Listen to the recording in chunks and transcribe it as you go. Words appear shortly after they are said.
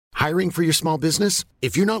Hiring for your small business?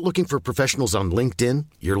 If you're not looking for professionals on LinkedIn,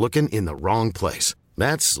 you're looking in the wrong place.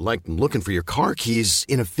 That's like looking for your car keys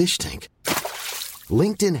in a fish tank.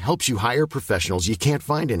 LinkedIn helps you hire professionals you can't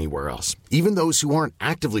find anywhere else, even those who aren't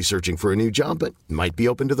actively searching for a new job but might be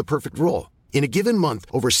open to the perfect role. In a given month,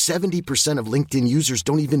 over 70% of LinkedIn users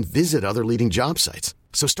don't even visit other leading job sites.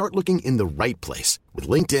 So start looking in the right place. With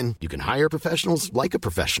LinkedIn, you can hire professionals like a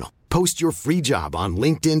professional. Post your free job on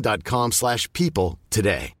linkedin.com/people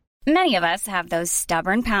today. Many of us have those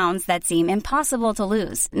stubborn pounds that seem impossible to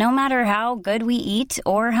lose, no matter how good we eat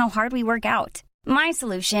or how hard we work out. My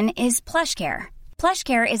solution is PlushCare.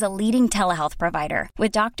 PlushCare is a leading telehealth provider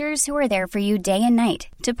with doctors who are there for you day and night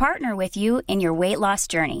to partner with you in your weight loss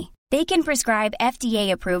journey. They can prescribe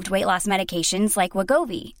FDA-approved weight loss medications like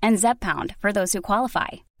Wegovy and Zepbound for those who qualify.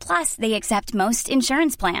 Plus, they accept most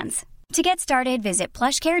insurance plans. To get started, visit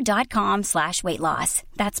plushcare.com/weightloss.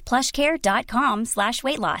 That's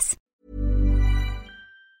plushcare.com/weightloss.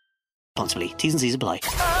 Responsibly. T's and C's apply.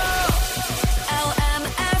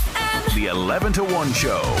 LMFM. The 11 to 1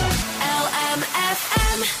 show.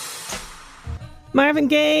 LMFM. Marvin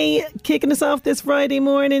Gaye kicking us off this Friday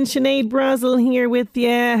morning. Sinead Brazel here with you.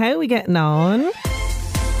 How are we getting on?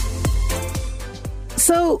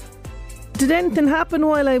 So, did anything happen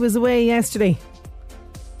while I was away yesterday?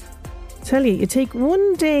 Tell you take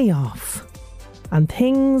one day off and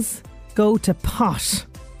things go to pot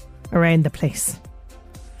around the place.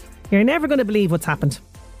 You're never going to believe what's happened.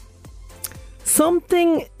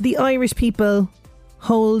 Something the Irish people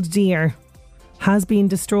hold dear has been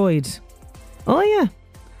destroyed. Oh yeah.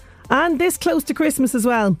 And this close to Christmas as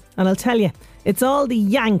well. And I'll tell you, it's all the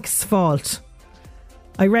Yanks' fault.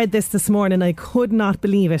 I read this morning. I could not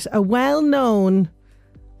believe it. A well-known,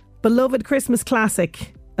 beloved Christmas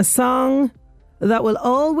classic, a song that will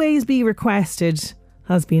always be requested,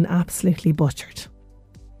 has been absolutely butchered.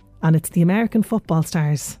 And it's the American football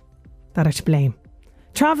stars that are to blame.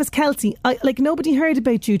 Travis Kelce. Nobody heard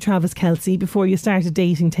about you, Travis Kelce, before you started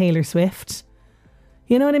dating Taylor Swift.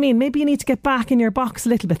 You know what I mean? Maybe you need to get back in your box a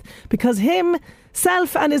little bit, because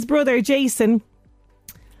himself and his brother Jason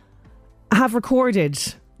have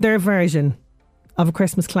recorded their version of a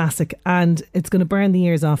Christmas classic, and it's going to burn the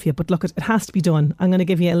ears off you. But look, it has to be done. I'm going to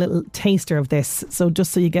give you a little taster of this, so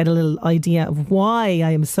just so you get a little idea of why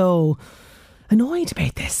I am so annoyed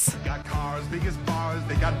about this. They got cars, big as bars,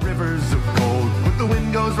 they got rivers of gold. Put the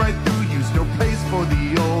wind goes right through you, no place for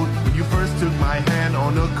the old. When you first took my hand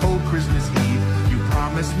on a cold Christmas Eve,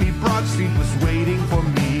 promised me Broad Street was waiting for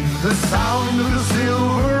me. The sound of the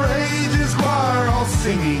Silver Ages choir all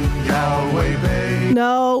singing Galway Bay.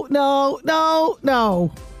 No.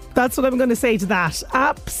 That's what I'm going to say to that.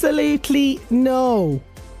 Absolutely no.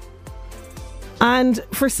 And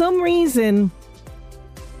for some reason,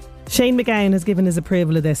 Shane MacGowan has given his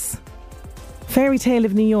approval of this. Fairy Tale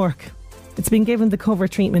of New York. It's been given the cover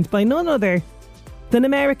treatment by none other than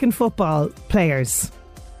American football players.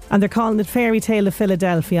 And they're calling it Fairy Tale of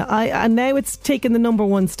Philadelphia. And now it's taken the number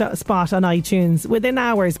one spot on iTunes within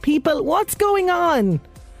hours. People, what's going on?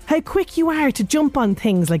 How quick you are to jump on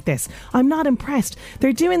things like this. I'm not impressed.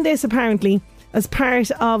 They're doing this apparently as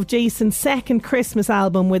part of Jason's second Christmas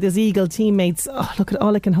album with his Eagle teammates. Oh, look,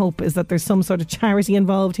 all I can hope is that there's some sort of charity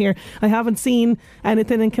involved here. I haven't seen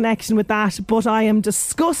anything in connection with that, but I am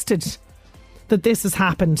disgusted that this has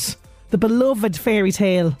happened. The beloved Fairy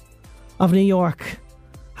Tale of New York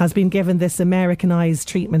has been given this Americanized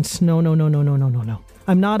treatment. No.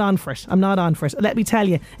 I'm not on for it. Let me tell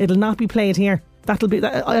you, it'll not be played here.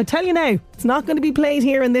 I'll tell you now, it's not going to be played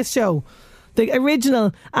here in this show. The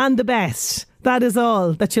original and the best. That is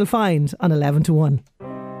all that you'll find on 11 to 1.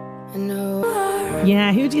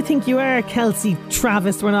 Yeah, who do you think you are, Kelsey?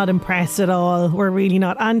 Travis, we're not impressed at all. We're really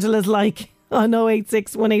not. Angela's like, oh no,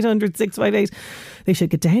 086 1800 658. They should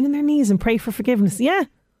get down on their knees and pray for forgiveness. Yeah,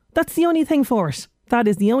 that's the only thing for it. That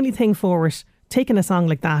is the only thing for it. Taking a song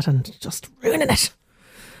like that and just ruining it.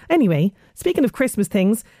 Anyway, speaking of Christmas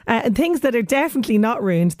things, things that are definitely not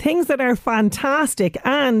ruined, things that are fantastic,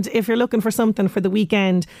 and if you're looking for something for the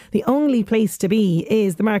weekend, the only place to be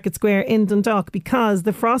is the Market Square in Dundalk, because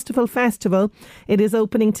the Frostival Festival, it is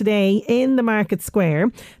opening today in the Market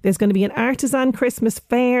Square. There's going to be an artisan Christmas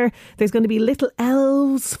fair. There's going to be Little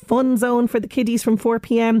Elves fun zone for the kiddies from 4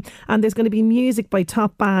 p.m, and there's going to be music by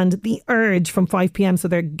top band The Urge from 5 p.m, so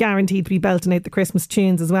they're guaranteed to be belting out the Christmas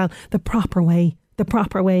tunes as well, the proper way,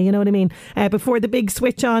 you know what I mean? Before the big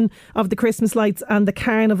switch on of the Christmas lights and the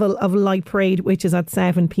Carnival of Light Parade, which is at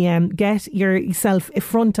 7 p.m. Get yourself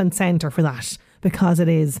front and centre for that, because it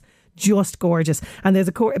is just gorgeous. And there's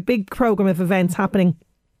a big programme of events happening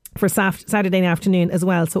for Saturday afternoon as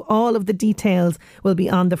well. So all of the details will be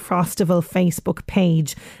on the Frostival Facebook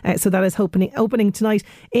page. So that is opening tonight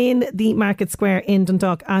in the Market Square in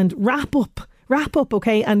Dundalk. And wrap up,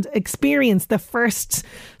 okay, and experience the first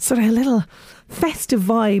sort of little festive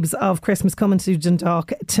vibes of Christmas coming to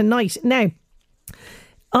Dundalk tonight. Now,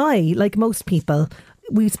 I, like most people,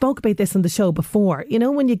 we spoke about this on the show before. You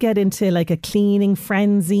know, when you get into like a cleaning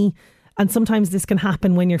frenzy, and sometimes this can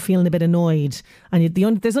happen when you're feeling a bit annoyed, and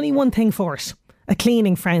there's only one thing for it: a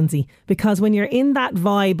cleaning frenzy. Because when you're in that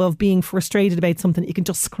vibe of being frustrated about something, you can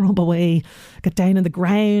just scrub away, get down on the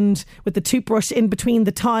ground with the toothbrush in between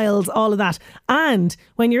the tiles, all of that. And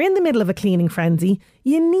when you're in the middle of a cleaning frenzy,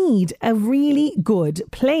 you need a really good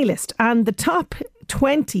playlist. And the top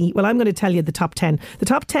 20, well, I'm going to tell you the top 10. The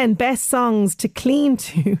top 10 best songs to clean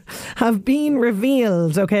to have been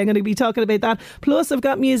revealed. Okay, I'm going to be talking about that. Plus, I've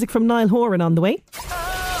got music from Niall Horan on the way.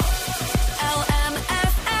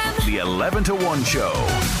 The 11 to 1 show.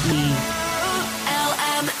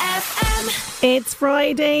 It's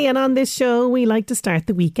Friday, and on this show, we like to start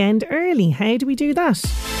the weekend early. How do we do that?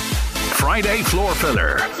 Friday Floor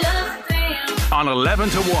Filler. On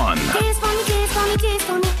 11 to 1.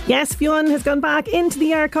 Yes, Fionn has gone back into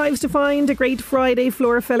the archives to find a great Friday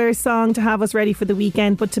Floor Filler song to have us ready for the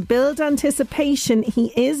weekend. But to build anticipation,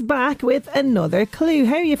 he is back with another clue.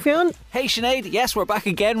 How are you, Fionn? Hey Sinead, yes, we're back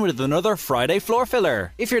again with another Friday Floor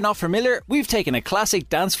Filler. If you're not familiar, we've taken a classic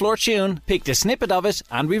dance floor tune, picked a snippet of it,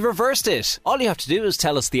 and we've reversed it. All you have to do is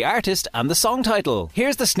tell us the artist and the song title.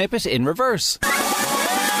 Here's the snippet in reverse.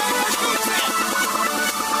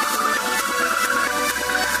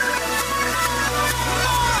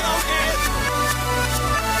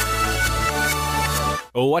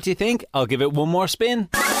 Oh, what do you think? I'll give it one more spin.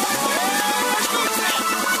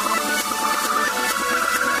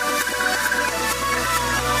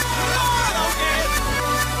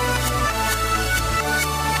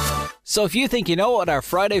 So if you think you know what our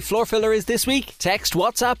Friday Floor Filler is this week, text,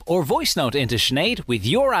 WhatsApp or voice note into Sinead with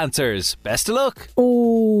your answers. Best of luck.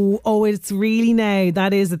 Oh, it's really now.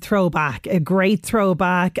 That is a throwback, a great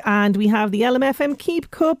throwback. And we have the LMFM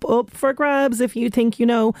Keep Cup up for grabs. If you think you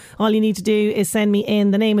know, all you need to do is send me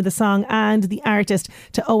in the name of the song and the artist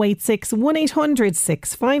to 086 1800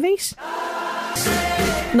 658.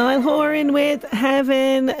 Niall Horan with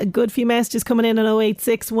Heaven. A good few messages coming in on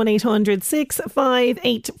 086 1800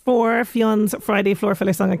 6584. Fionn's Friday Floor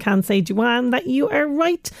Filler song. I can say, Joanne, that you are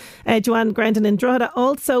right. Joanne Grandin and Drogheda.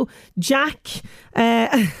 Also, Jack.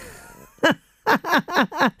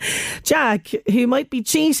 Jack, who might be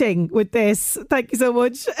cheating with this, thank you so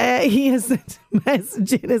much. He has sent a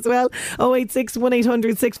message in as well. 086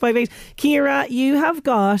 1800 658. Ciara, you have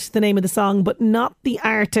got the name of the song but not the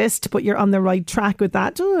artist, but you're on the right track with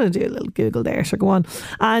that. Oh, do a little Google there, sure, go on.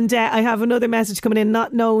 And I have another message coming in,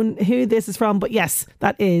 not knowing who this is from, but yes,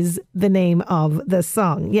 that is the name of the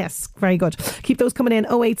song. Yes, very good. Keep those coming in.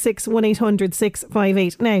 086 1800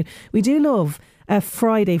 658. Now, we do love a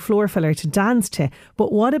Friday Floor Filler to dance to,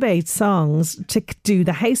 but what about songs to do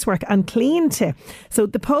the housework and clean to? So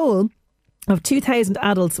the poll of 2,000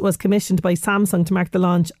 adults was commissioned by Samsung to mark the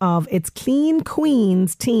launch of its Clean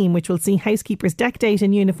Queens team, which will see housekeepers decked out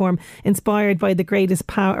in uniform, inspired by the greatest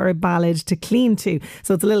power ballad to clean to.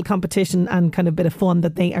 So it's a little competition and kind of bit of fun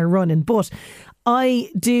that they are running. But I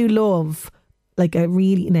do love, like, a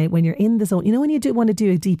really, you know, when you're in the zone, you know, when you do want to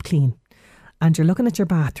do a deep clean and you're looking at your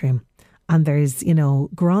bathroom and there's, you know,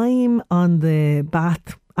 grime on the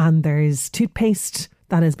bath and there's toothpaste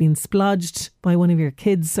that has been splodged by one of your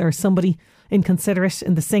kids or somebody inconsiderate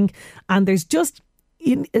in the sink, and there's just,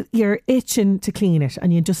 you're itching to clean it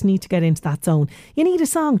and you just need to get into that zone. You need a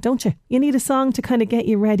song, don't you? You need a song to kind of get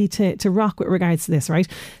you ready to rock with regards to this, right?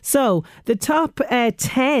 So the top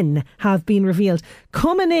 10 have been revealed.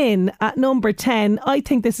 Coming in at number 10, I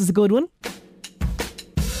think this is a good one.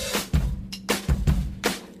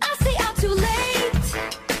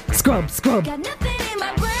 Scrub, scrub. Got nothing in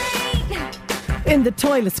my brain. In the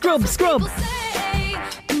toilet, scrub, scrub.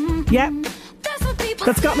 Yeah,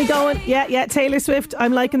 that's got me going. Yeah, Taylor Swift.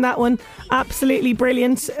 I'm liking that one. Absolutely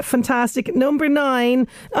brilliant, fantastic. Number 9.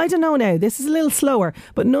 I don't know now. This is a little slower,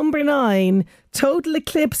 but number 9, Total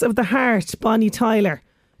Eclipse of the Heart, Bonnie Tyler.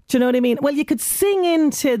 Do you know what I mean? Well, you could sing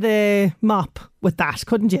into the mop with that,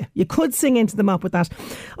 couldn't you? You could sing into the mop with that.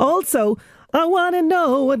 Also, I Want to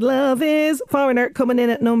Know What Love Is, Foreigner, coming in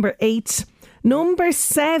at number 8. Number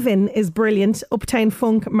 7 is brilliant. Uptown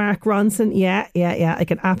Funk, Mark Ronson. Yeah. I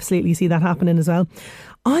can absolutely see that happening as well.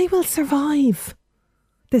 I Will Survive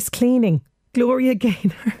This Cleaning, Gloria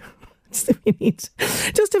Gaynor.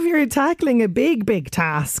 Just if you're tackling a big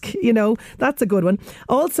task, you know, that's a good one.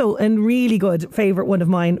 Also, a really good favourite one of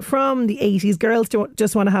mine from the 80s, Girls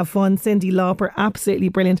Just Want to Have Fun, Cyndi Lauper, absolutely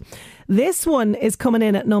brilliant. This one is coming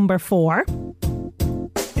in at number 4.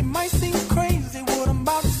 It might seem crazy what I'm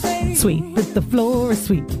about to say. Sweep the floor,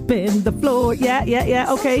 sweeping the floor.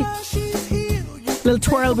 Yeah, okay. Little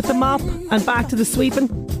twirl with the mop and back to the sweeping.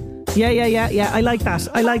 Yeah. I like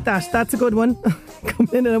that. That's a good one.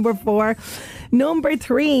 Coming in at number 4. Number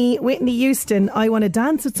 3, Whitney Houston, I Want to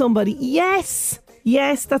Dance With Somebody. Yes,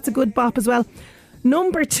 that's a good bop as well.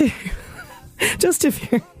 Number 2, just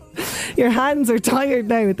if your hands are tired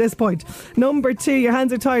now at this point. Number 2, your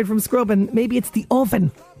hands are tired from scrubbing. Maybe it's the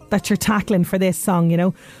oven that you're tackling for this song, you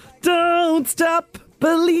know. Don't stop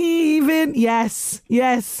believing. Yes.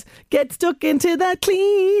 Get stuck into that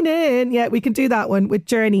cleaning. Yeah, we can do that one with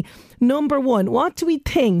Journey. Number 1, what do we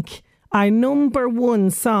think our number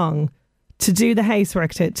 1 song to do the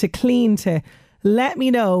housework to clean to? Let me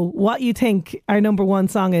know what you think our number 1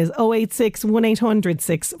 song is. 086 1800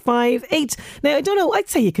 658. Now, I don't know, I'd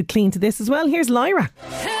say you could clean to this as well. Here's Lyra.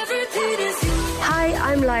 Hi,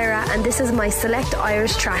 I'm Lyra and this is my select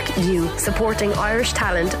Irish track, You, supporting Irish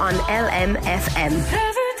talent on LMFM.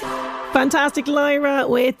 Fantastic, Lyra,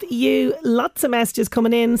 with You. Lots of messages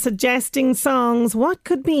coming in suggesting songs. What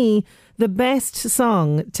could be the best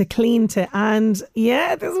song to clean to? And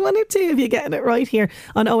yeah, there's one or two of you getting it right here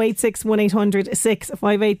on 086 1800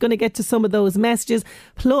 658. Going to get to some of those messages.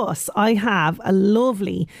 Plus, I have a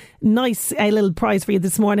lovely, nice little prize for you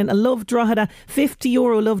this morning. A Love Drogheda,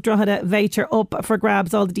 €50 Love Drogheda voucher up for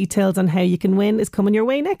grabs. All the details on how you can win is coming your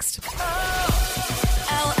way next.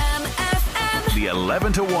 The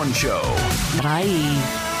 11 to 1 show.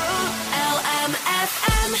 Bye.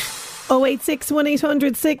 086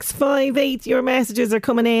 1800 658. Your messages are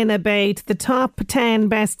coming in about the top 10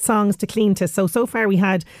 best songs to clean to. So far we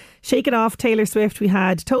had Shake It Off, Taylor Swift. We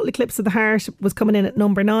had Total Eclipse of the Heart was coming in at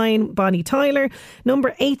number 9, Bonnie Tyler.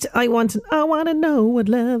 Number 8, I Want to Know What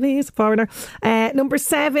Love Is, Foreigner. Number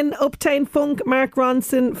 7, Uptown Funk, Mark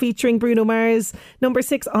Ronson featuring Bruno Mars. Number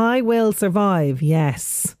 6, I Will Survive.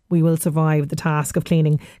 Yes, we will survive the task of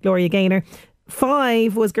cleaning, Gloria Gaynor.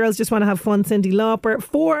 5 was Girls Just Want to Have Fun, Cyndi Lauper.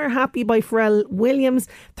 4, Happy by Pharrell Williams.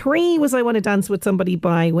 3 was I Want to Dance With Somebody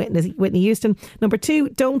by Whitney Houston. Number 2,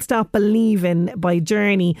 Don't Stop Believing by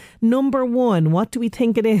Journey. Number 1, what do we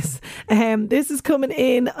think it is? This is coming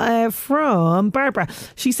in from Barbara.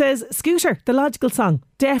 She says, Scooter, The Logical Song.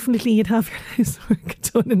 Definitely you'd have your housework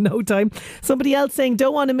done in no time. Somebody else saying,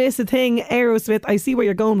 Don't Want to Miss a Thing, Aerosmith. I see where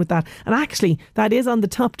you're going with that. And actually, that is on the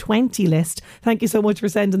top 20 list. Thank you so much for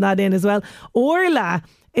sending that in as well. Orla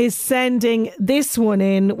is sending this one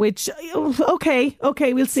in, which, okay,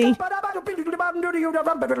 we'll see.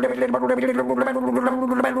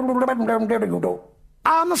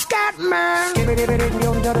 I'm a scat man.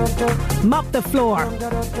 Mop the floor.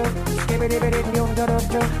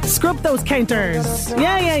 Scrub those counters.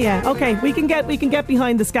 Yeah. Okay, we can get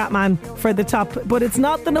behind the scat man for the top, but it's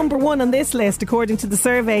not the number 1 on this list according to the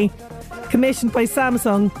survey commissioned by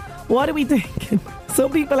Samsung. What are we thinking?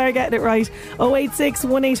 Some people are getting it right. 086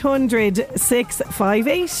 1800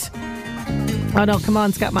 658. Oh no, come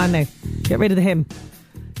on, scat man now. Get rid of the him.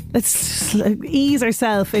 Let's ease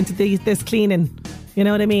ourselves into this cleaning. You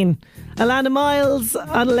know what I mean? Alana Miles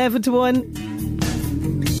on 11 to 1.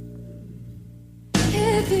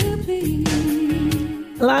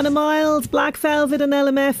 Alana Miles, Black Velvet on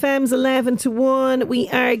LMFM's 11 to 1. We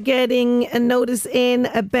are getting a notice in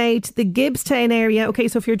about the Gibbstown area. Okay,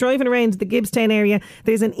 so if you're driving around the Gibbstown area,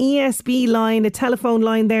 there's an ESB line, a telephone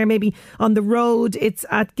line there, maybe on the road. It's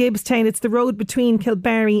at Gibbstown. It's the road between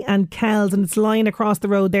Kilberry and Kells, and it's lying across the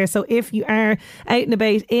road there. So if you are out and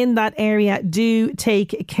about in that area, do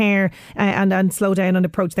take care and slow down on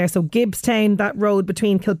approach there. So Gibbstown, that road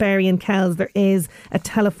between Kilberry and Kells, there is a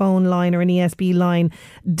telephone line or an ESB line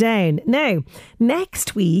down. Now,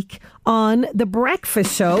 next week on The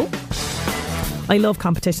Breakfast Show, I love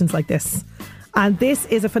competitions like this. And this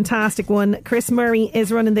is a fantastic one. Chris Murray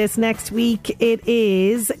is running this next week. It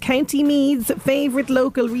is County Meath's favourite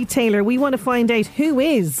local retailer. We want to find out who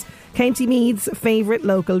is County Meath's favourite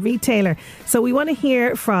local retailer. So we want to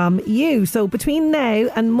hear from you. So between now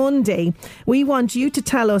and Monday, we want you to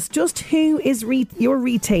tell us just who is your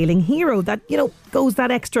retailing hero that, you know, goes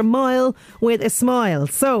that extra mile with a smile.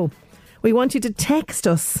 So we want you to text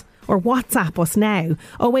us or WhatsApp us now,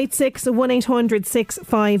 086 1800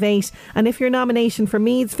 658. And if your nomination for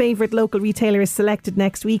Meath's favourite local retailer is selected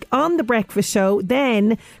next week on The Breakfast Show,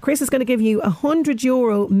 then Chris is going to give you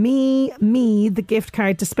 €100 Meath gift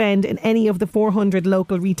card to spend in any of the 400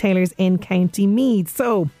 local retailers in County Meath.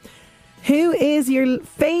 So Who is your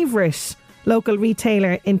favourite local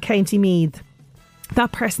retailer in County Meath?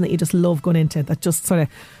 That person that you just love going into, that just sort of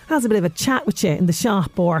has a bit of a chat with you in the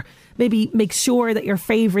shop, or maybe makes sure that your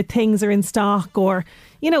favourite things are in stock, or,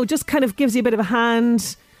 you know, just kind of gives you a bit of a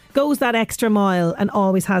hand, goes that extra mile and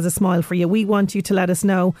always has a smile for you. We want you to let us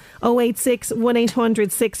know. 086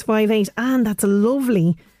 1800 658. And that's a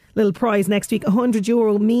lovely little prize next week.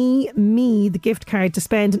 €100 Meath gift card to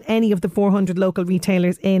spend in any of the 400 local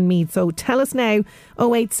retailers in Meath. So tell us now,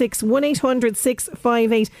 086 1800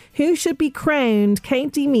 658, who should be crowned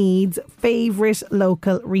County Meath's favourite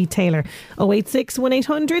local retailer. 086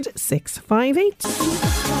 1800 658.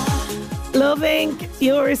 Love Inc.,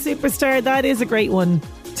 you're a superstar. That is a great one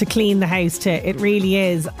to clean the house to. It really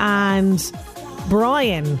is. And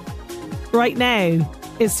Brian, right now,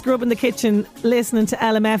 is scrubbing the kitchen listening to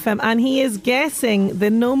LMFM, and he is guessing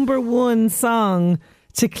the number one song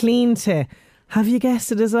to clean to. Have you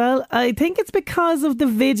guessed it as well? I think it's because of the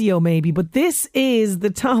video maybe, but this is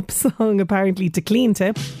the top song apparently to clean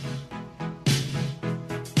to.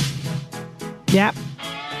 Yep.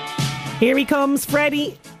 Here he comes,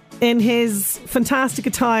 Freddie, in his fantastic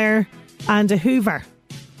attire and a Hoover.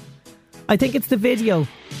 I think it's the video.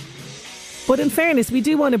 But in fairness, we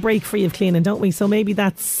do want a break free of cleaning, don't we? So maybe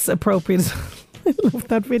that's appropriate. I love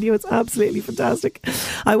that video. It's absolutely fantastic.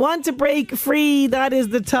 I want to break free. That is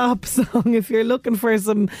the top song if you're looking for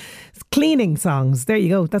some cleaning songs. There you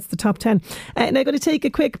go. That's the top 10. Now I'm going to take a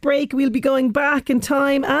quick break. We'll be going back in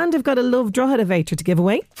time, and I've got a Love Drogheda voucher to give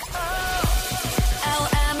away.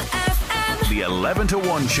 The 11 to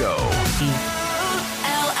 1 show.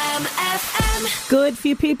 Good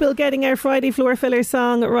few people getting our Friday floor filler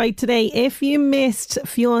song right today. If you missed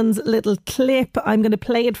Fion's little clip, I'm going to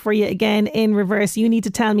play it for you again in reverse. You need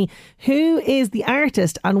to tell me who is the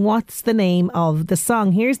artist and what's the name of the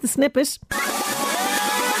song. Here's the snippet.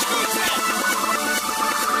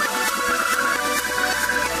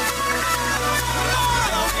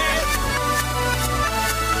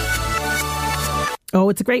 Oh,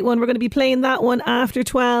 it's a great one. We're going to be playing that one after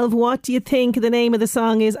 12. What do you think the name of the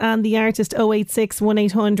song is and the artist? 086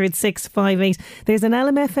 1800 658. There's an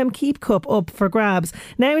LMFM Keep Cup up for grabs.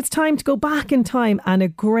 Now it's time to go back in time, and a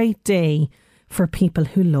great day for people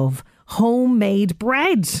who love homemade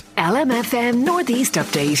bread. LMFM Northeast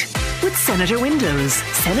Update with Senator Windows.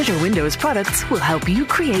 Senator Windows products will help you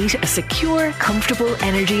create a secure, comfortable,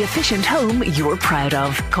 energy efficient home you're proud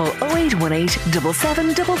of. Call 0818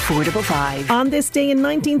 774455. On this day in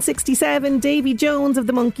 1967, Davy Jones of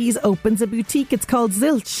the Monkees opens a boutique. It's called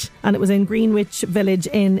Zilch, and it was in Greenwich Village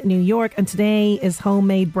in New York. And today is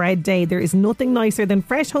Homemade Bread Day. There is nothing nicer than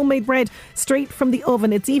fresh homemade bread straight from the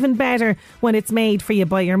oven. It's even better when it's made for you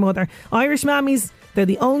by your mother. Irish mammies, they're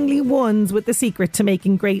the only ones with the secret to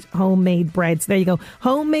making great homemade bread. So there you go.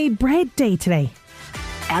 Homemade Bread Day today.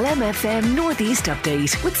 LMFM Northeast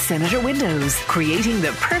Update with Senator Windows. Creating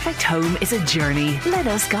the perfect home is a journey. Let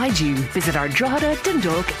us guide you. Visit our Drogheda,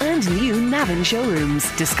 Dundalk and new Navan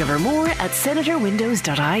showrooms. Discover more at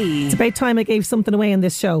senatorwindows.ie. It's about time I gave something away on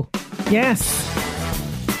this show. Yes.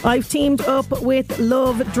 I've teamed up with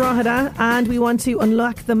Love Drogheda, and we want to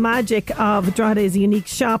unlock the magic of Drogheda's unique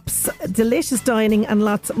shops, delicious dining and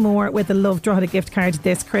lots more with a Love Drogheda gift card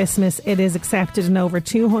this Christmas. It is accepted in over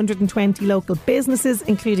 220 local businesses,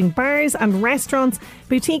 including bars and restaurants,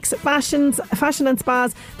 boutiques, fashion and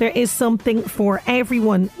spas. There is something for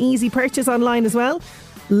everyone. Easy purchase online as well.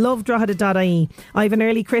 lovedrogheda.ie. I have an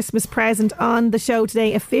early Christmas present on the show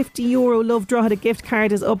today. A €50 Love Drogheda gift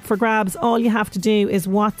card is up for grabs. All you have to do is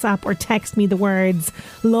WhatsApp or text me the words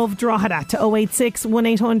Love Drogheda to 086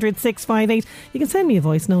 1800 658. You can send me a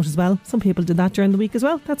voice note as well. Some people did that during the week as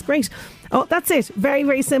well. That's great. Oh, that's it. Very,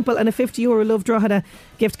 very simple. And a €50 Love Drogheda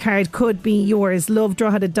gift card could be yours.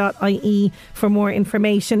 lovedrogheda.ie for more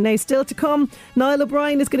information. Now, still to come, Niall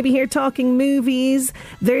O'Brien is going to be here talking movies.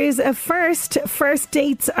 There is a First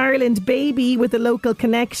Dates Ireland baby with a local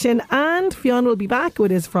connection, and Fionn will be back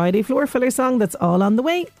with his Friday floor filler song. That's all on the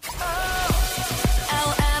way.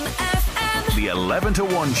 The 11 to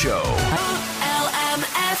 1 show.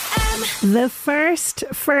 The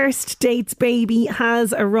First Dates baby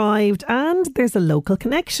has arrived, and there's a local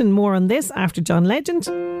connection. More on this after John Legend.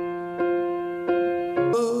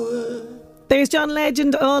 There's John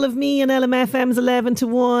Legend, All of Me, and LMFM's 11 to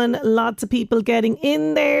 1. Lots of people getting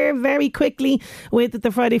in there very quickly with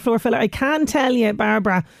the Friday floor filler. I can tell you,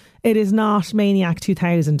 Barbara, it is not Maniac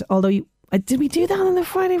 2000, although did we do that on the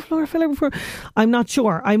Friday floor filler before? I'm not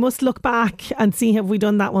sure. I must look back and see have we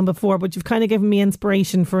done that one before, but you've kind of given me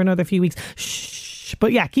inspiration for another few weeks. Shh.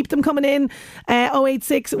 But yeah, keep them coming in.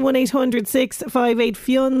 086 1800 658.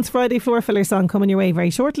 Fion's Friday floor filler song coming your way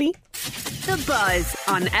very shortly. The Buzz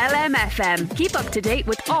on LMFM. Keep up to date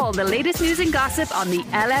with all the latest news and gossip on the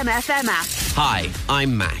LMFM app. Hi,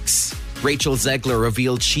 I'm Max. Rachel Zegler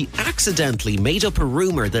revealed she accidentally made up a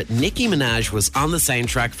rumour that Nicki Minaj was on the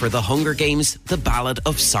soundtrack for The Hunger Games, The Ballad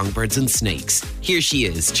of Songbirds and Snakes. Here she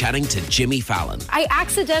is, chatting to Jimmy Fallon. I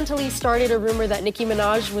accidentally started a rumour that Nicki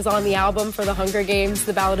Minaj was on the album for The Hunger Games,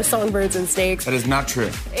 The Ballad of Songbirds and Snakes. That is not true.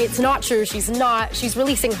 It's not true. She's not. She's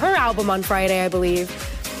releasing her album on Friday, I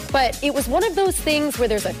believe. But it was one of those things where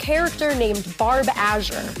there's a character named Barb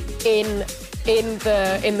Azure in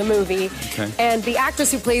the movie. Okay. And the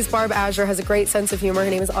actress who plays Barb Azure has a great sense of humor. Her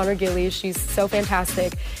name is Honor Gillies. She's so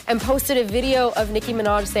fantastic. And posted a video of Nicki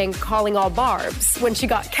Minaj saying, "calling all Barbs," when she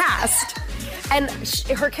got cast. And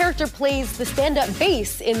her character plays the stand-up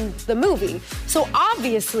bass in the movie. So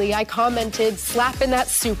obviously I commented, slapping that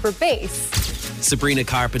super bass. Sabrina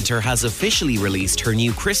Carpenter has officially released her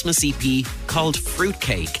new Christmas EP called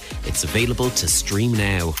Fruitcake. It's available to stream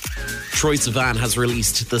now. Troye Sivan has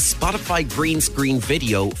released the Spotify green screen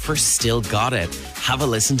video for Still Got It. Have a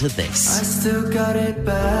listen to this. I still got it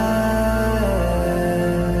back.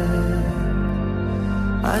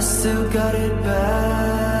 I still got it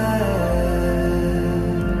back.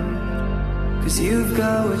 'Cause you've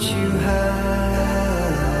got what you have.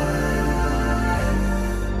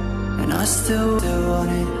 And I still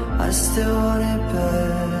want it. I still want it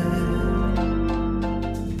back.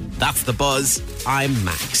 That's The Buzz. I'm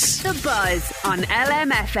Max. The Buzz on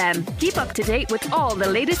LMFM. Keep up to date with all the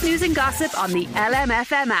latest news and gossip on the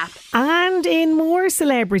LMFM app. And in more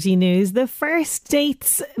celebrity news, the First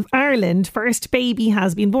Dates Ireland first baby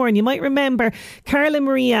has been born. You might remember Carla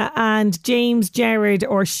Maria and James Gerard,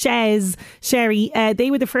 or Sherry,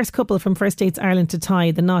 they were the first couple from First Dates Ireland to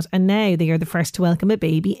tie the knot, and now they are the first to welcome a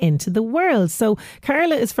baby into the world. So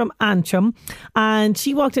Carla is from Antrim, and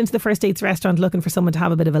she walked into the First Dates restaurant looking for someone to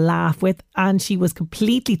have a bit of a laugh with, and she was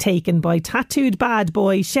completely taken by tattooed bad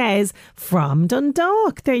boy Shez from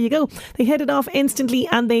Dundalk. There you go. They hit it off instantly,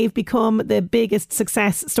 and they've become the biggest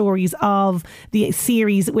success stories of the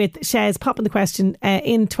series, with Shez popping the question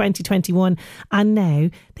in 2021, and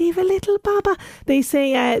now they have a little baba. They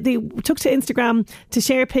say they took to Instagram to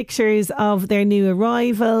share pictures of their new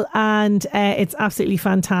arrival, and it's absolutely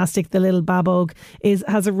fantastic. The little babog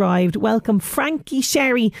has arrived. Welcome Frankie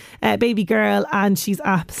Sherry, baby girl, and she's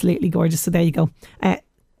absolutely gorgeous. So there you go.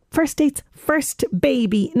 First Dates, first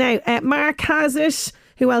baby. Now Mark has it.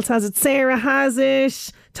 Who else has it? Sarah has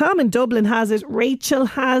it. Tom in Dublin has it. Rachel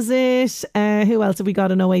has it. Who else have we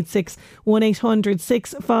got on 086 1800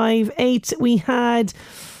 658? We had...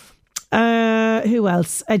 who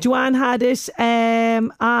else? Joanne had it.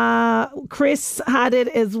 Chris had it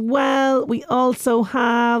as well. We also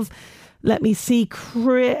have... Let me see.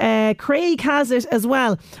 Craig has it as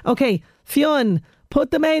well. Okay, Fionn,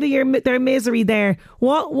 put them out of their misery there.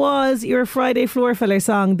 What was your Friday floor filler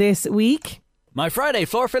song this week? My Friday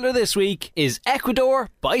floor filler this week is Ecuador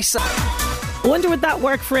by Sam. I wonder would that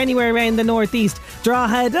work for anywhere around the northeast?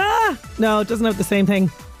 Drogheda? No, it doesn't have the same thing.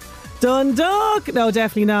 Dundalk? No,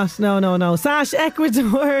 definitely not. No. Sash,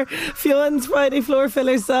 Ecuador, Fionn's Friday floor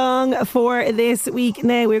filler song for this week.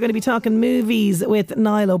 Now we're going to be talking movies with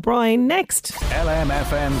Niall O'Brien next.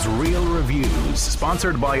 LMFM's Real Reviews,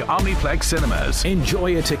 sponsored by Omniplex Cinemas.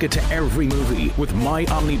 Enjoy a ticket to every movie with My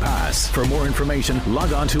OmniPass. For more information,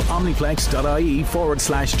 log on to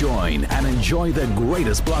omniplex.ie/join and enjoy the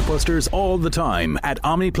greatest blockbusters all the time at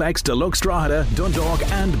Omniplex Deluxe Drogheda, Dundalk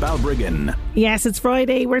and Balbriggan. Yes, it's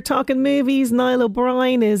Friday. We're talking movies. Niall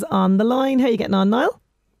O'Brien is on the line. How are you getting on, Niall?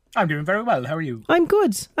 I'm doing very well. How are you? I'm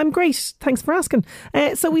good. I'm great. Thanks for asking.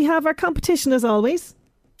 So we have our competition as always.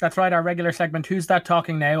 That's right, our regular segment, Who's That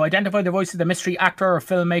Talking Now? Identify the voice of the mystery actor or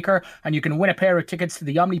filmmaker, and you can win a pair of tickets to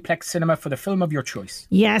the Omniplex Cinema for the film of your choice.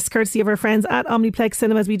 Yes, courtesy of our friends at Omniplex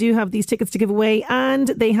Cinemas. We do have these tickets to give away, and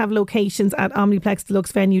they have locations at Omniplex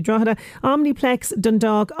Deluxe Venue Drogheda, Omniplex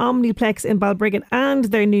Dundalk, Omniplex in Balbriggan, and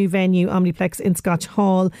their new venue, Omniplex in Scotch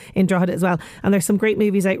Hall in Drogheda as well. And there's some great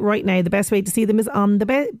movies out right now. The best way to see them is on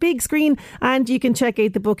the big screen, and you can check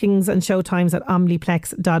out the bookings and show times at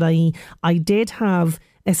omniplex.ie. I did have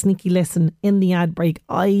a sneaky listen in the ad break.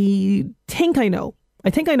 I think I know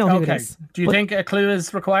who it is. Do you think a clue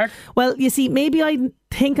is required? Well, you see, maybe I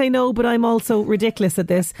think I know, but I'm also ridiculous at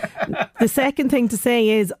this. The second thing to say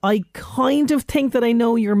is I kind of think that I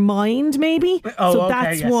know your mind, maybe. So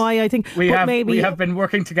that's why I think we have been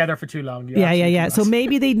working together for too long. Yeah. So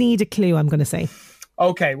maybe they need a clue, I'm going to say.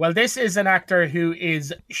 Okay, well, this is an actor who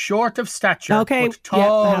is short of stature, Okay, but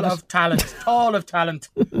tall yeah, of talent,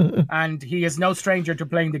 and he is no stranger to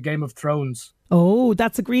playing the Game of Thrones. Oh,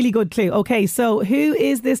 that's a really good clue. Okay, so who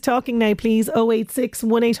is this talking now, please? 086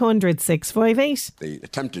 1800 658. They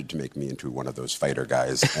attempted to make me into one of those fighter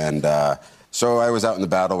guys. And so I was out in the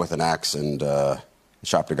battle with an axe and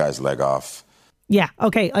chopped a guy's leg off. Yeah,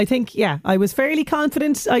 okay, I think, I was fairly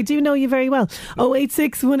confident. I do know you very well.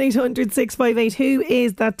 086 1800 658. Who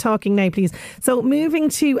is that talking now, please? So moving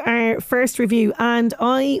to our first review, and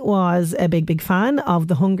I was a big fan of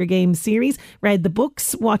the Hunger Games series, read the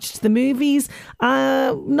books, watched the movies.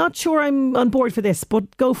 Not sure I'm on board for this,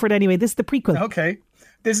 but go for it anyway. This is the prequel. Okay.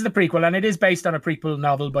 This is the prequel, and it is based on a prequel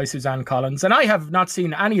novel by Suzanne Collins. And I have not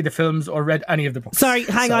seen any of the films or read any of the books. Sorry,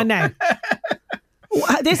 hang on now.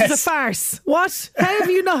 This is a farce. What? How have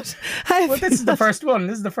you not? Well, this is the first one.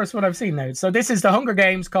 This is the first one I've seen now. So this is the Hunger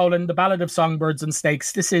Games, The Ballad of Songbirds and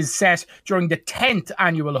Snakes. This is set during the 10th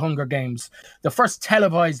annual Hunger Games, the first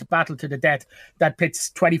televised battle to the death that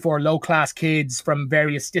pits 24 low-class kids from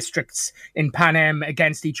various districts in Panem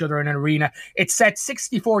against each other in an arena. It's set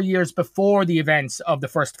 64 years before the events of the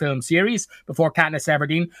first film series, before Katniss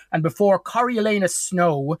Everdeen, and before Coriolanus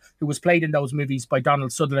Snow, who was played in those movies by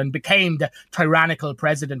Donald Sutherland, became the tyrannical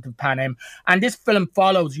president of Panem. And this film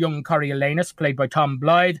follows young Coriolanus, played by Tom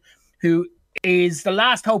Blythe, who is the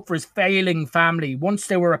last hope for his failing family. Once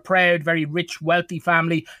they were a proud, very rich, wealthy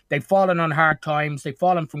family, they've fallen on hard times. They've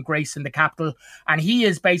fallen from grace in the capital. And he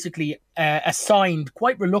is basically assigned,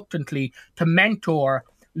 quite reluctantly, to mentor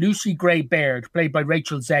Lucy Gray Baird, played by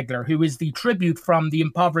Rachel Zegler, who is the tribute from the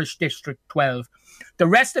impoverished District 12. The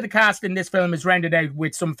rest of the cast in this film is rounded out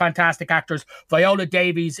with some fantastic actors. Viola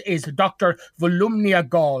Davies is Dr. Volumnia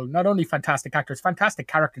Gaul. Not only fantastic actors, fantastic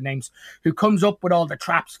character names, who comes up with all the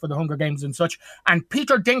traps for the Hunger Games and such. And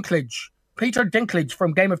Peter Dinklage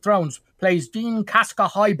from Game of Thrones plays Dean Casca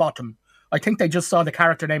Highbottom. I think they just saw the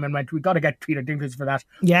character name and went, we've got to get Peter Dinklage for that.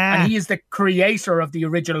 Yeah. And he is the creator of the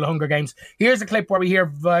original Hunger Games. Here's a clip where we hear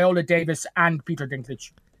Viola Davis and Peter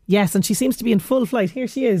Dinklage. Yes, and she seems to be in full flight. Here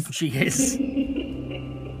she is. She is.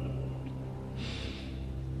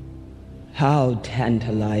 How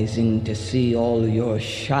tantalizing to see all your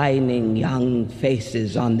shining young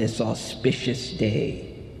faces on this auspicious day.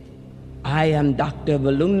 I am Dr.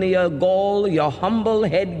 Volumnia Gaul, your humble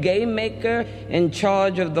head game maker in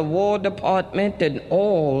charge of the War Department and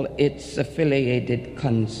all its affiliated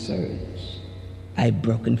concerns. I've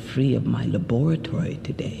broken free of my laboratory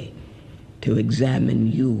today to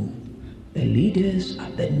examine you, the leaders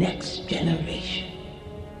of the next generation.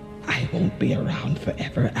 I won't be around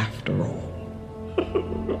forever after all.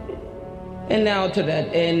 And now to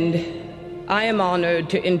that end, I am honored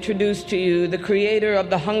to introduce to you the creator of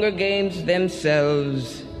the Hunger Games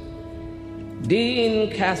themselves,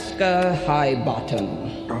 Dean Casca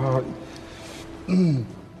Highbottom.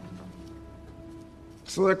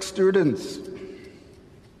 Select students,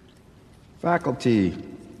 faculty,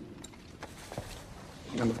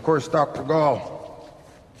 and of course, Dr. Gall.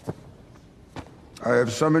 I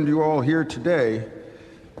have summoned you all here today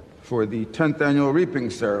for the 10th annual reaping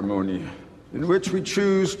ceremony, in which we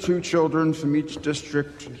choose 2 children from each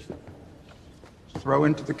district to throw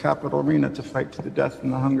into the capital arena to fight to the death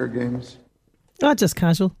in the Hunger Games. Not just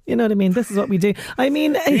casual, you know what I mean? This is what we do. I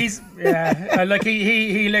mean, he's like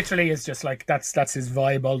he literally is just like that's his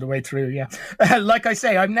vibe all the way through. Yeah, like I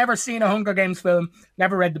say, I've never seen a Hunger Games film,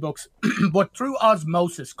 never read the books, but through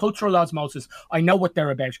osmosis, cultural osmosis, I know what they're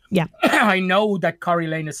about. Yeah, I know that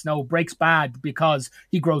Coriolanus Snow breaks bad because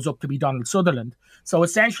he grows up to be Donald Sutherland. So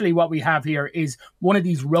essentially what we have here is one of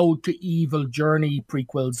these road to evil journey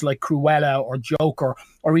prequels like Cruella or Joker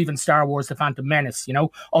or even Star Wars The Phantom Menace, you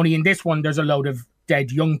know? Only in this one, there's a load of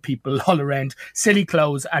dead young people all around, silly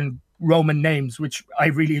clothes and Roman names, which I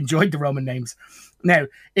really enjoyed the Roman names. Now,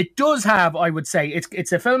 it does have, I would say,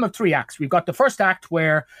 it's a film of 3 acts. We've got the first act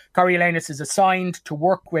where Coriolanus is assigned to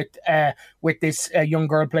work with this young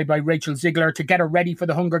girl played by Rachel Zegler to get her ready for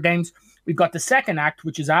the Hunger Games. We've got the second act,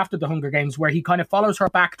 which is after the Hunger Games, where he kind of follows her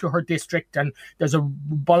back to her district and there's a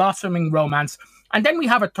blossoming romance. And then we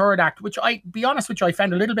have a third act, which I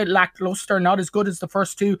found a little bit lackluster, not as good as the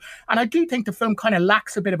first 2. And I do think the film kind of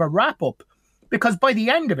lacks a bit of a wrap-up. Because by the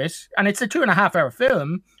end of it, and it's a 2.5-hour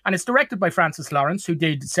film, and it's directed by Francis Lawrence, who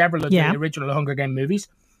did several of the original Hunger Game movies,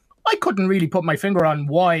 I couldn't really put my finger on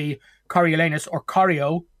why Coriolanus, or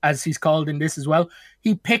Corio, as he's called in this as well,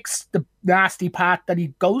 he picks the nasty path that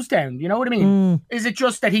he goes down. You know what I mean? Is it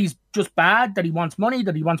just that he's just bad, that he wants money,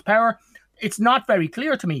 that he wants power? It's not very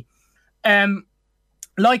clear to me.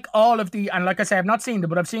 like all of the, and like I say, I've not seen them,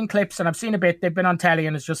 but I've seen clips and I've seen a bit. They've been on telly,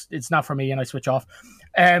 and it's not for me, and I switch off.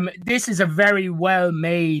 This is a very well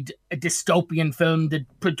made dystopian film. The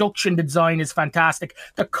production design is fantastic.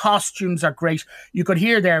 The costumes are great. You could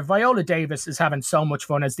hear there Viola Davis is having so much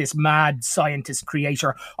fun as this mad scientist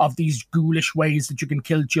creator of these ghoulish ways that you can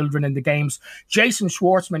kill children in the games. Jason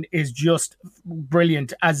Schwartzman is just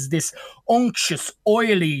brilliant as this unctuous,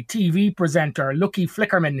 oily TV presenter, Lucky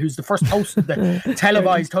Flickerman, who's the first host of the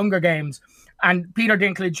televised Hunger Games. And Peter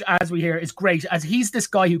Dinklage, as we hear, is great as he's this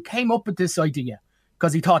guy who came up with this idea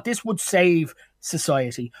because he thought this would save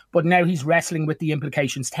society. But now he's wrestling with the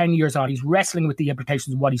implications. 10 years on, he's wrestling with the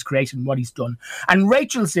implications of what he's created and what he's done. And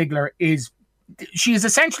Rachel Ziegler she is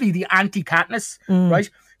essentially the anti-Katniss, right?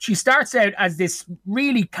 She starts out as this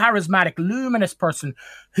really charismatic, luminous person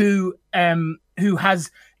who has,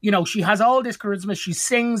 she has all this charisma. She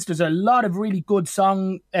sings. There's a lot of really good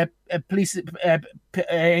song in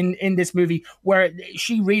this movie where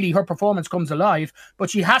her performance comes alive, but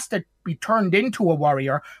she has to be turned into a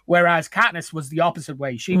warrior, whereas Katniss was the opposite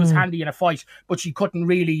way. She was handy in a fight, but she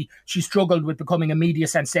struggled with becoming a media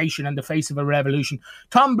sensation in the face of a revolution.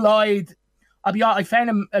 Tom Blythe, I found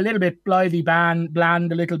him a little bit bland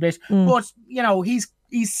a little bit, but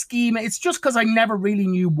he's scheming. It's just because I never really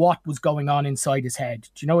knew what was going on inside his head.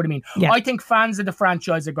 Do you know what I mean? Yeah. I think fans of the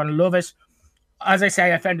franchise are going to love it. As I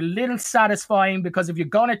say, I found it a little satisfying because if you're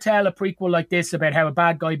going to tell a prequel like this about how a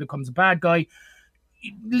bad guy becomes a bad guy,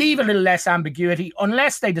 leave a little less ambiguity,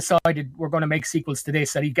 unless they decided we're going to make sequels to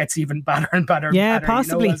this and he gets even badder and badder. Yeah, and badder,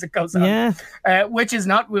 possibly as it goes on. Yeah, which is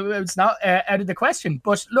not out of the question.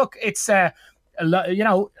 But look, it's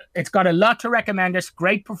it's got a lot to recommend it.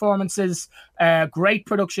 Great performances, great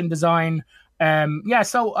production design.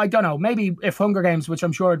 So I don't know. Maybe if Hunger Games, which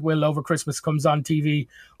I'm sure it will over Christmas, comes on TV,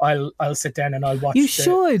 I'll sit down and I'll watch. You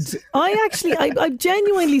should. I'm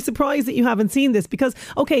genuinely surprised that you haven't seen this because,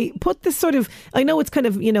 okay, put this sort of, I know it's kind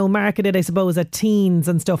of, marketed, I suppose, at teens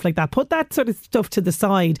and stuff like that. Put that sort of stuff to the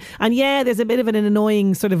side. And yeah, there's a bit of an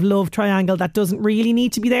annoying sort of love triangle that doesn't really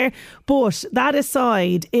need to be there. But that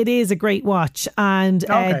aside, it is a great watch. And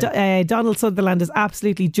Donald Sutherland is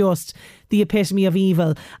absolutely just the epitome of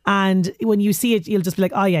evil, and when you see it you'll just be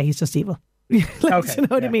like, oh yeah, he's just evil. You know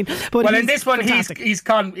what I mean? But in this one fantastic. he's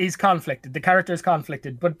conflicted. The character is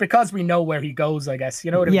conflicted, but because we know where he goes, I guess,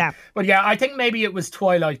 you know what I mean? But yeah, I think maybe it was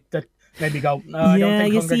Twilight that made me go, I don't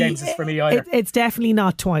think Hunger Games is for me either. It's definitely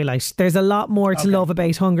not Twilight. There's a lot more to love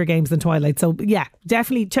about Hunger Games than Twilight. So yeah,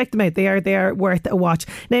 definitely check them out. They are worth a watch.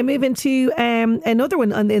 Now moving to another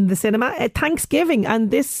one in the cinema, Thanksgiving,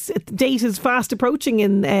 and this date is fast approaching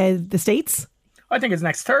in the States. I think it's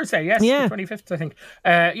next Thursday, yes, the 25th, I think.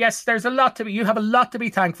 Yes, there's you have a lot to be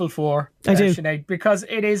thankful for, I do. Sinead, because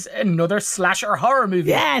it is another slasher horror movie.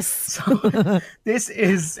 Yes! So this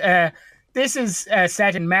is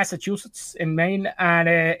set in Massachusetts, in Maine, and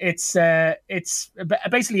it's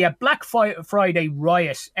basically a Black Friday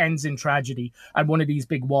riot ends in tragedy at one of these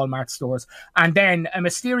big Walmart stores, and then a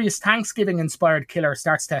mysterious Thanksgiving-inspired killer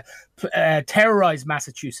starts to terrorize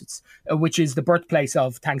Massachusetts, which is the birthplace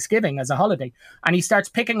of Thanksgiving as a holiday, and he starts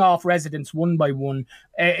picking off residents one by one.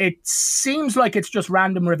 It seems like it's just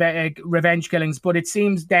random revenge killings, but it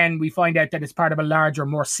seems then we find out that it's part of a larger,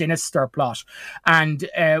 more sinister plot, and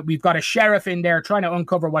we've got a sheriff in there trying to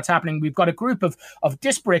uncover what's happening. We've got a group of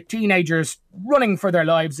disparate teenagers running for their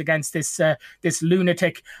lives against this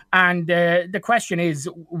lunatic, and the question is,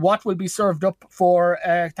 what will be served up for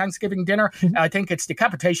Thanksgiving dinner? I think it's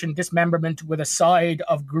decapitation, dismemberment with a side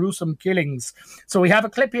of gruesome killings. So we have a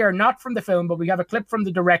clip here, not from the film, but we have a clip from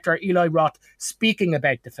the director Eli Roth speaking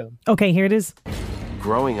about the film. Okay, here it is.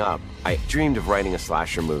 Growing up, I dreamed of writing a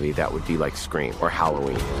slasher movie that would be like Scream or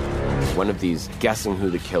Halloween. One of these guessing who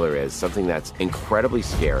the killer is, something that's incredibly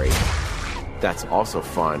scary, that's also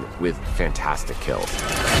fun with fantastic kills.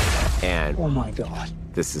 And oh my God,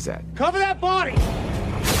 this is it. Cover that body!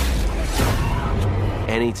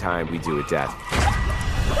 Anytime we do a death,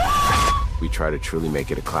 we try to truly make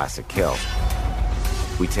it a classic kill.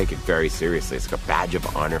 We take it very seriously. It's like a badge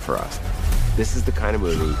of honor for us. This is the kind of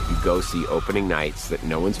movie you go see opening nights that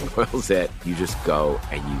no one spoils it. You just go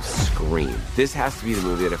and you scream. This has to be the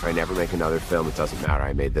movie that if I never make another film, it doesn't matter.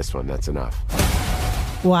 I made this one. That's enough.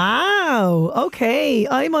 Wow. Okay.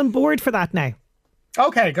 I'm on board for that now.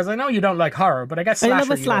 Okay, because I know you don't like horror, but I guess slasher. I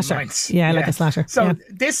love a slasher. Yeah, I like a slasher. So yeah.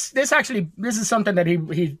 this is something that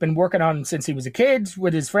he's been working on since he was a kid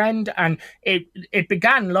with his friend, and it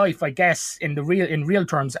began life, I guess, in real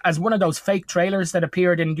terms as one of those fake trailers that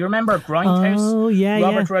appeared in. Do you remember Grindhouse? Oh yeah,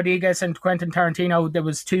 Robert Rodriguez and Quentin Tarantino. There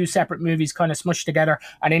was 2 separate movies kind of smushed together,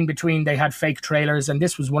 and in between they had fake trailers, and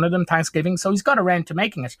this was one of them, Thanksgiving. So he's got around to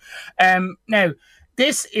making it. Now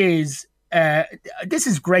this is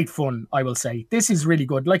great fun, I will say. This is really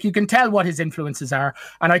good. Like, you can tell what his influences are.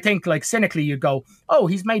 And I think, like, cynically, you go, oh,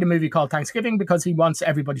 he's made a movie called Thanksgiving because he wants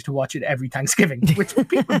everybody to watch it every Thanksgiving, which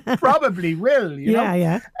people probably will, you know?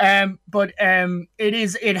 Yeah. But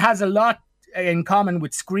it has a lot in common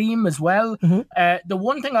with Scream as well. Mm-hmm. The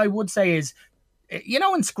one thing I would say is, you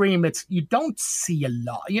know, in Scream, you don't see a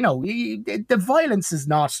lot. You know, the violence is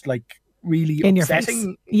not, like, really in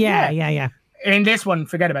upsetting. Your face. Yeah. In this one,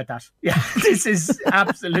 forget about that. Yeah, this is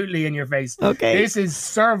absolutely in your face. Okay. This is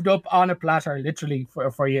served up on a platter, literally,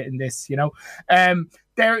 for you in this, you know.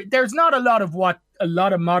 There's not a lot of what a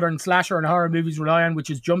lot of modern slasher and horror movies rely on,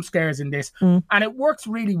 which is jump scares in this. And it works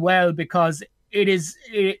really well because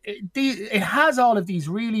it has all of these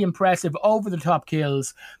really impressive, over-the-top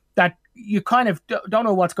kills that you kind of don't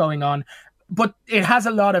know what's going on. But it has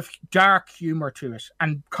a lot of dark humor to it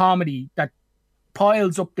and comedy that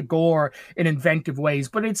piles up the gore in inventive ways.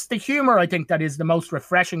 But it's the humor, I think, that is the most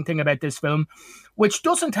refreshing thing about this film, which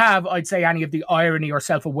doesn't have, I'd say, any of the irony or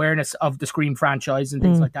self-awareness of the Scream franchise and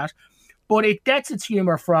things like that. But it gets its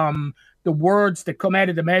humor from the words that come out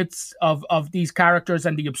of the mouths of these characters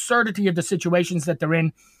and the absurdity of the situations that they're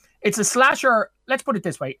in. It's a slasher, let's put it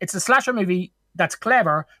this way, it's a slasher movie that's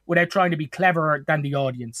clever without trying to be cleverer than the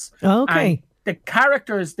audience. Okay. And the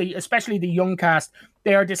characters, especially the young cast,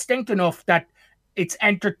 they are distinct enough that it's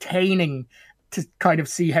entertaining to kind of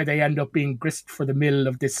see how they end up being grist for the mill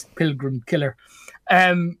of this pilgrim killer.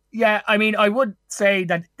 Yeah, I mean, I would say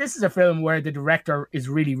that this is a film where the director is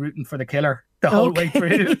really rooting for the killer the whole way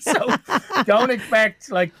through. So don't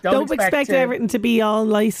expect everything to be all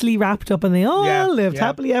nicely wrapped up and they all lived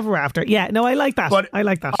happily ever after. Yeah, no, I like that. But I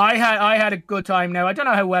like that. I had a good time. Now, I don't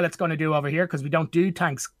know how well it's going to do over here because we don't do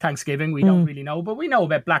Thanksgiving. We don't really know, but we know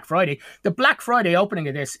about Black Friday. The Black Friday opening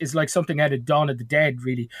of this is like something out of Dawn of the Dead,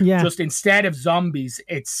 really. Yeah. Just instead of zombies,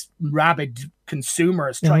 it's rabid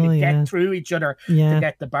consumers trying to get through each other to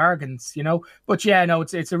get the bargains, you know. But yeah, no,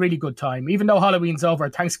 it's a really good time. Even though Halloween's over,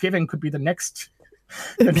 Thanksgiving could be the next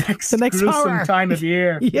gruesome horror time of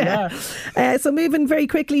year. So moving very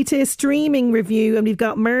quickly to streaming review, and we've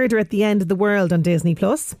got Murder at the End of the World on Disney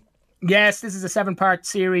Plus. Yes, this is a 7-part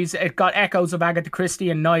series. It got echoes of Agatha Christie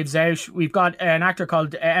and Knives Out. We've got an actor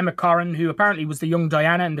called Emma Corrin, who apparently was the young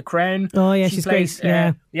Diana in The Crown. Oh, yeah, she's great.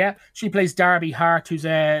 She plays Darby Hart, who's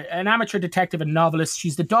an amateur detective and novelist.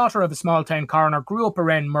 She's the daughter of a small-town coroner, grew up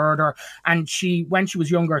around murder, and when she was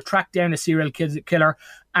younger, tracked down a serial killer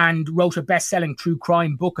and wrote a best-selling true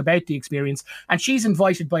crime book about the experience. And she's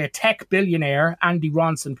invited by a tech billionaire, Andy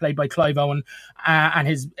Ronson, played by Clive Owen, and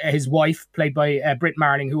his wife, played by Britt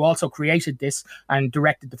Marling, who also created this and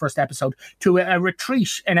directed the first episode, to a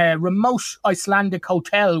retreat in a remote Icelandic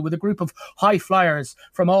hotel with a group of high flyers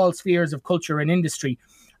from all spheres of culture and industry.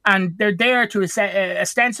 And they're there to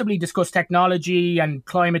ostensibly discuss technology and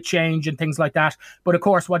climate change and things like that. But of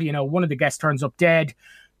course, what do you know? One of the guests turns up dead.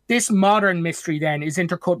 This modern mystery then is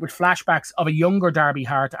intercut with flashbacks of a younger Darby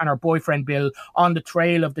Hart and her boyfriend Bill on the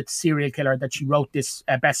trail of the serial killer that she wrote this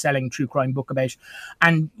best-selling true crime book about.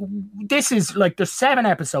 And this is like, there's 7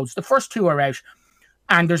 episodes. The first 2 are out,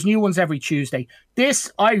 and there's new ones every Tuesday.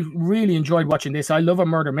 I really enjoyed watching this. I love a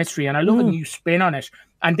murder mystery, and I love a new spin on it.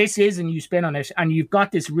 And this is a new spin on it. And you've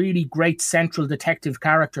got this really great central detective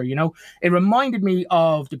character, you know. It reminded me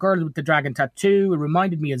of The Girl with the Dragon Tattoo. It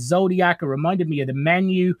reminded me of Zodiac. It reminded me of The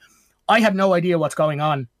Menu. I have no idea what's going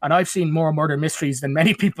on. And I've seen more murder mysteries than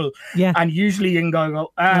many people. Yeah. And usually you can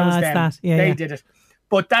go, it was them. They did it.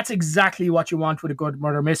 But that's exactly what you want with a good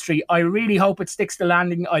murder mystery. I really hope it sticks the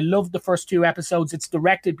landing. I love the first 2 episodes. It's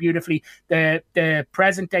directed beautifully. The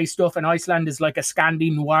present day stuff in Iceland is like a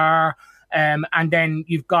Scandi noir. And then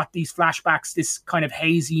you've got these flashbacks, this kind of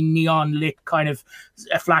hazy neon lit kind of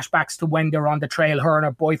flashbacks to when they're on the trail. Her and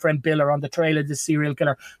her boyfriend Bill are on the trail of the serial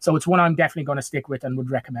killer. So it's one I'm definitely going to stick with and would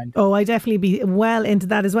recommend. Oh, I definitely be well into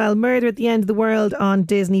that as well. Murder at the End of the World on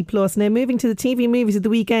Disney Plus. Now moving to the TV movies of the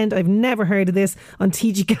weekend, I've never heard of this on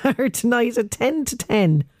TG Car tonight at 10 to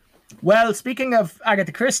 10. Well, speaking of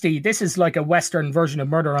Agatha Christie, this is like a Western version of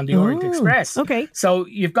Murder on the Orient Express. Okay. So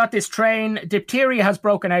you've got this train. Diphtheria has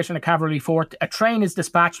broken out in a cavalry fort. A train is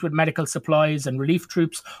dispatched with medical supplies and relief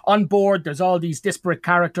troops. On board, there's all these disparate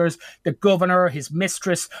characters. The governor, his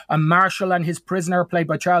mistress, a marshal and his prisoner, played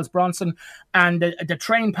by Charles Bronson. And the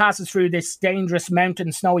train passes through this dangerous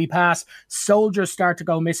mountain, snowy pass. Soldiers start to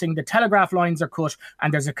go missing. The telegraph lines are cut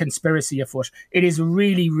and there's a conspiracy afoot. It is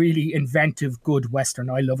really, really inventive, good Western.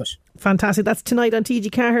 I love it. Fantastic. That's tonight on TG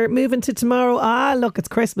Carr. Moving to tomorrow. Look, it's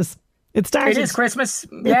Christmas. It started. It is Christmas.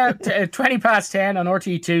 Yeah, 20 past 10 on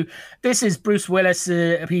RTE2. This is Bruce Willis.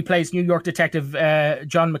 He plays New York detective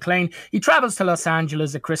John McClane. He travels to Los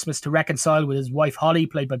Angeles at Christmas to reconcile with his wife Holly,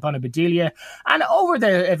 played by Bona Bedelia. And over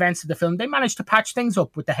the events of the film, they managed to patch things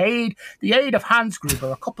up with the aid of Hans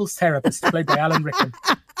Gruber, a couples therapist, played by Alan Rickman.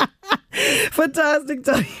 Fantastic.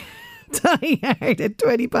 Die Hard at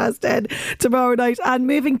 20 past 10 tomorrow night. And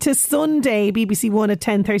moving to Sunday, BBC One at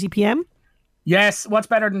 10:30pm. Yes, what's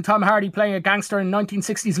better than Tom Hardy playing a gangster in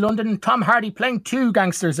 1960s London? Tom Hardy playing two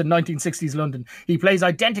gangsters in 1960s London. He plays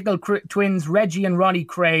identical twins Reggie and Ronnie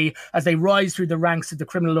Cray as they rise through the ranks of the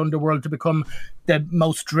criminal underworld to become the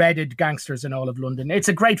most dreaded gangsters in all of London. It's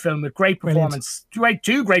a great film with great performance.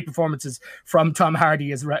 Two great performances from Tom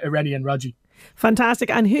Hardy as Rennie and Reggie.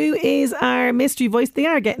 Fantastic. And who is our mystery voice? They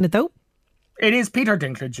are getting it though. It is Peter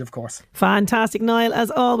Dinklage, of course. Fantastic, Niall.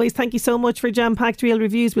 As always, thank you so much for jam-packed real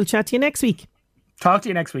reviews. We'll chat to you next week. Talk to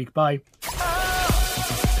you next week. Bye.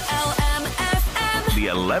 The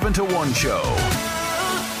 11 to 1 show.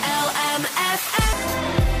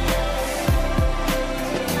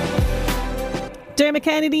 Dermot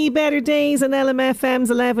Kennedy, Better Days on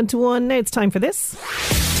LMFM's 11 to 1. Now it's time for this.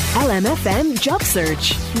 LMFM Job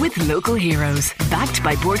Search with Local Heroes. Backed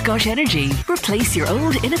by Bord Gáis Energy. Replace your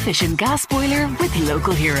old inefficient gas boiler with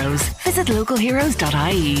Local Heroes. Visit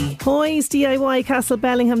localheroes.ie. Hoy's DIY Castle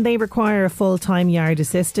Bellingham, they require a full-time yard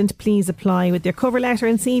assistant. Please apply with your cover letter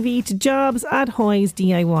and CV to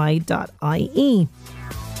jobs@hoysdiy.ie.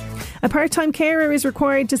 A part-time carer is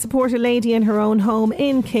required to support a lady in her own home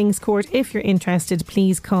in Kings Court. If you're interested,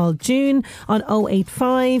 please call June on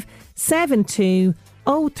 085 72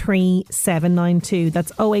 03 792.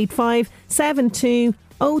 That's 085 72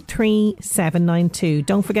 03 792.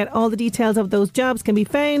 Don't forget, all the details of those jobs can be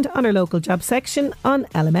found on our local job section on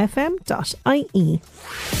lmfm.ie.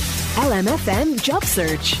 LMFM Job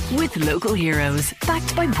Search with Local Heroes.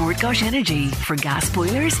 Backed by Bord Gáis Energy. For gas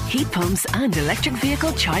boilers, heat pumps and electric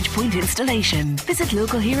vehicle charge point installation. Visit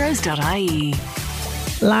localheroes.ie.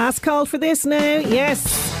 Last call for this now.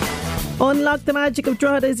 Yes. Unlock the magic of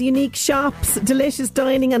Drogheda's unique shops, delicious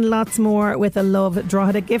dining and lots more with a Love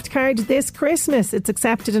Drogheda gift card this Christmas. It's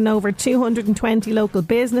accepted in over 220 local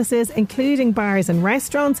businesses, including bars and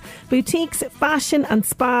restaurants, boutiques, fashion and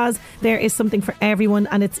spas. There is something for everyone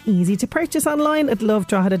and it's easy to purchase online at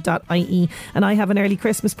lovedrogheda.ie. And I have an early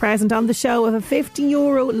Christmas present on the show of a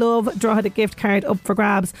 €50 Love Drogheda gift card up for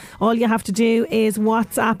grabs. All you have to do is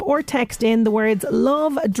WhatsApp or text in the words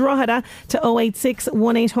Love Drogheda to 086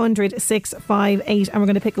 1800 658, and we're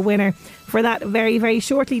going to pick a winner for that very, very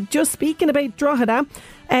shortly. Just speaking about Drogheda,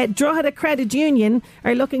 Drogheda Credit Union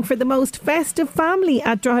are looking for the most festive family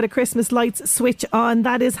at Drogheda Christmas Lights Switch On.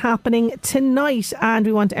 That is happening tonight, and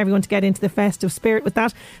we want everyone to get into the festive spirit with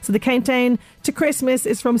that. So the countdown to Christmas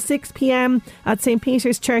is from 6 p.m. at St.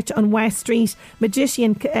 Peter's Church on West Street.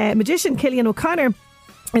 Magician Killian O'Connor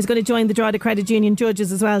is going to join the Drogheda Credit Union judges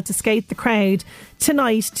as well to skate the crowd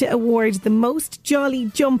tonight to award the most jolly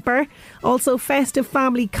jumper, also festive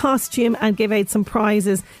family costume, and give out some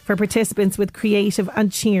prizes for participants with creative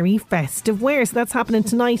and cheery festive wear. So that's happening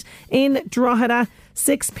tonight in Drogheda,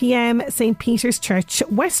 6 p.m, St. Peter's Church,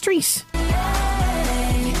 West Street.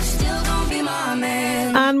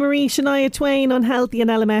 Anne-Marie Shania Twain, Unhealthy on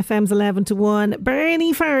LMFM's 11 to 1.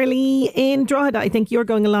 Bernie Farrelly in Drogheda. I think you're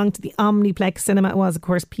going along to the Omniplex Cinema. It was, of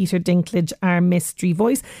course, Peter Dinklage, our mystery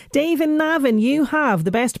voice. David Navin, you have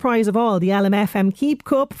the best prize of all, the LMFM Keep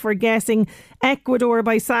Cup, for guessing Ecuador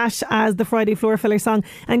by Sash as the Friday Floor Filler song.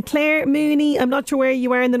 And Claire Mooney, I'm not sure where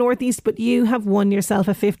you are in the northeast, but you have won yourself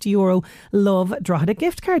a €50 Love Drogheda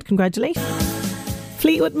gift card. Congratulations.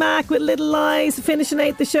 Fleetwood Mac with Little Lies, finishing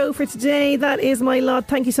out the show for today. That is my lot.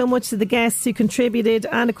 Thank you so much to the guests who contributed,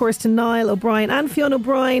 and of course to Niall O'Brien and Fiona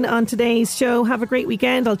O'Brien on today's show. Have a great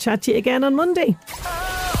weekend. I'll chat to you again on Monday.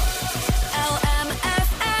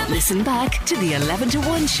 Listen back to the 11 to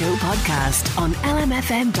 1 show podcast on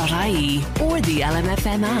lmfm.ie or the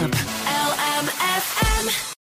LMFM app. LMFM.